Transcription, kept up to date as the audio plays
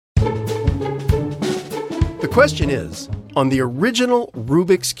The question is, on the original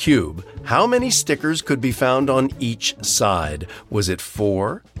Rubik's Cube, how many stickers could be found on each side? Was it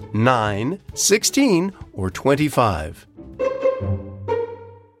 4, 9, 16, or 25?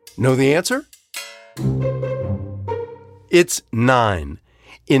 Know the answer? It's 9.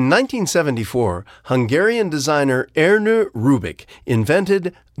 In 1974, Hungarian designer Ernő Rubik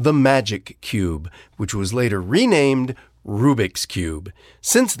invented the Magic Cube, which was later renamed Rubik's Cube.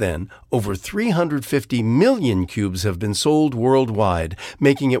 Since then, over 350 million cubes have been sold worldwide,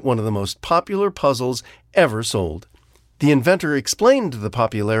 making it one of the most popular puzzles ever sold. The inventor explained the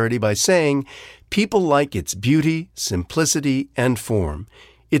popularity by saying, "People like its beauty, simplicity, and form.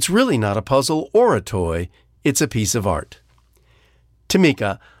 It's really not a puzzle or a toy. It's a piece of art."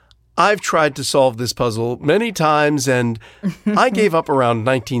 Tamika, I've tried to solve this puzzle many times, and I gave up around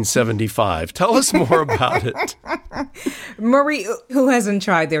 1975. Tell us more about it. Marie, who hasn't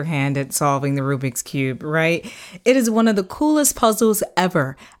tried their hand at solving the Rubik's Cube, right? It is one of the coolest puzzles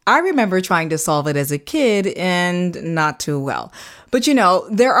ever. I remember trying to solve it as a kid and not too well. But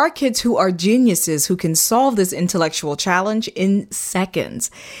there are kids who are geniuses who can solve this intellectual challenge in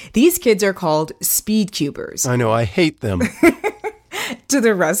seconds. These kids are called speed cubers. I know, I hate them. To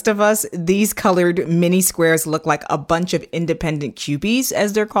the rest of us, these colored mini squares look like a bunch of independent cubies,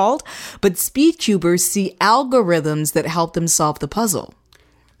 as they're called, but speed cubers see algorithms that help them solve the puzzle.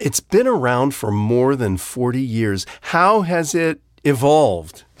 It's been around for more than 40 years. How has it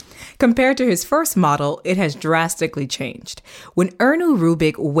evolved? Compared to his first model, it has drastically changed. When Ernő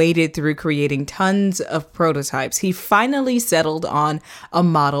Rubik waded through creating tons of prototypes, he finally settled on a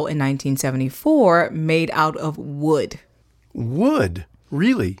model in 1974 made out of wood. Wood?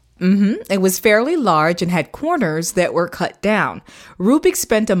 Really? It was fairly large and had corners that were cut down. Rubik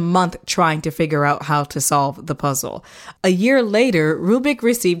spent a month trying to figure out how to solve the puzzle. A year later, Rubik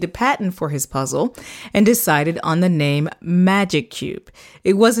received a patent for his puzzle and decided on the name Magic Cube.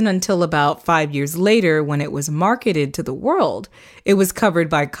 It wasn't until about 5 years later, when it was marketed to the world, it was covered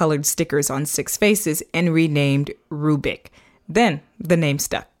by colored stickers on 6 faces and renamed Rubik. Then the name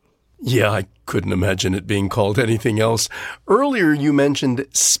stuck. Yeah, I couldn't imagine it being called anything else. Earlier you mentioned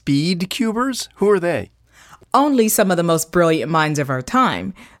speed cubers. Who are they? Only some of the most brilliant minds of our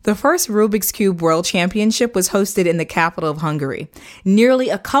time. The first Rubik's Cube World Championship was hosted in the capital of Hungary. Nearly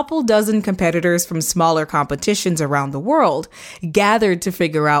a couple dozen competitors from smaller competitions around the world gathered to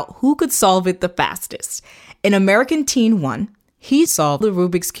figure out who could solve it the fastest. An American teen won. He solved the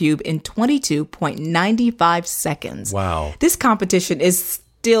Rubik's Cube in 22.95 seconds. Wow. This competition is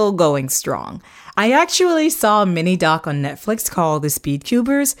still going strong. I actually saw a mini doc on Netflix called The Speed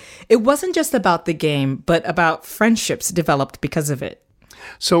Cubers. It wasn't just about the game, but about friendships developed because of it.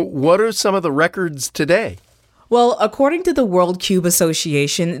 So what are some of the records today? Well, according to the World Cube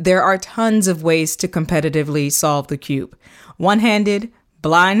Association, there are tons of ways to competitively solve the cube. One-handed,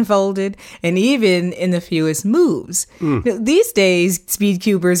 blindfolded, and even in the fewest moves. These days, speed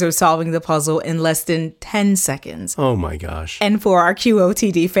cubers are solving the puzzle in less than 10 seconds. Oh my gosh. And for our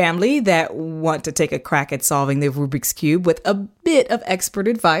QOTD family that want to take a crack at solving the Rubik's Cube with a bit of expert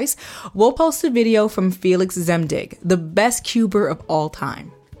advice, we'll post a video from Felix Zemdig, the best cuber of all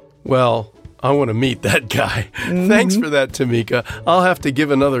time. Well, I want to meet that guy. Thanks for that, Tamika. I'll have to give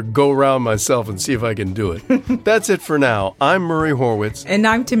another go-round myself and see if I can do it. That's it for now. I'm Murray Horwitz. And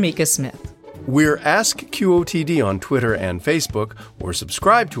I'm Tamika Smith. We're Ask QOTD on Twitter and Facebook, or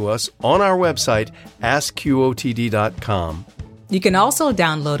subscribe to us on our website, askqotd.com. You can also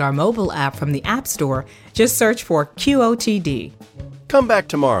download our mobile app from the App Store. Just search for QOTD. Come back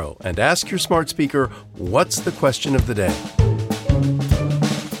tomorrow and ask your smart speaker, what's the question of the day?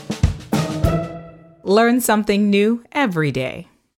 Learn something new every day.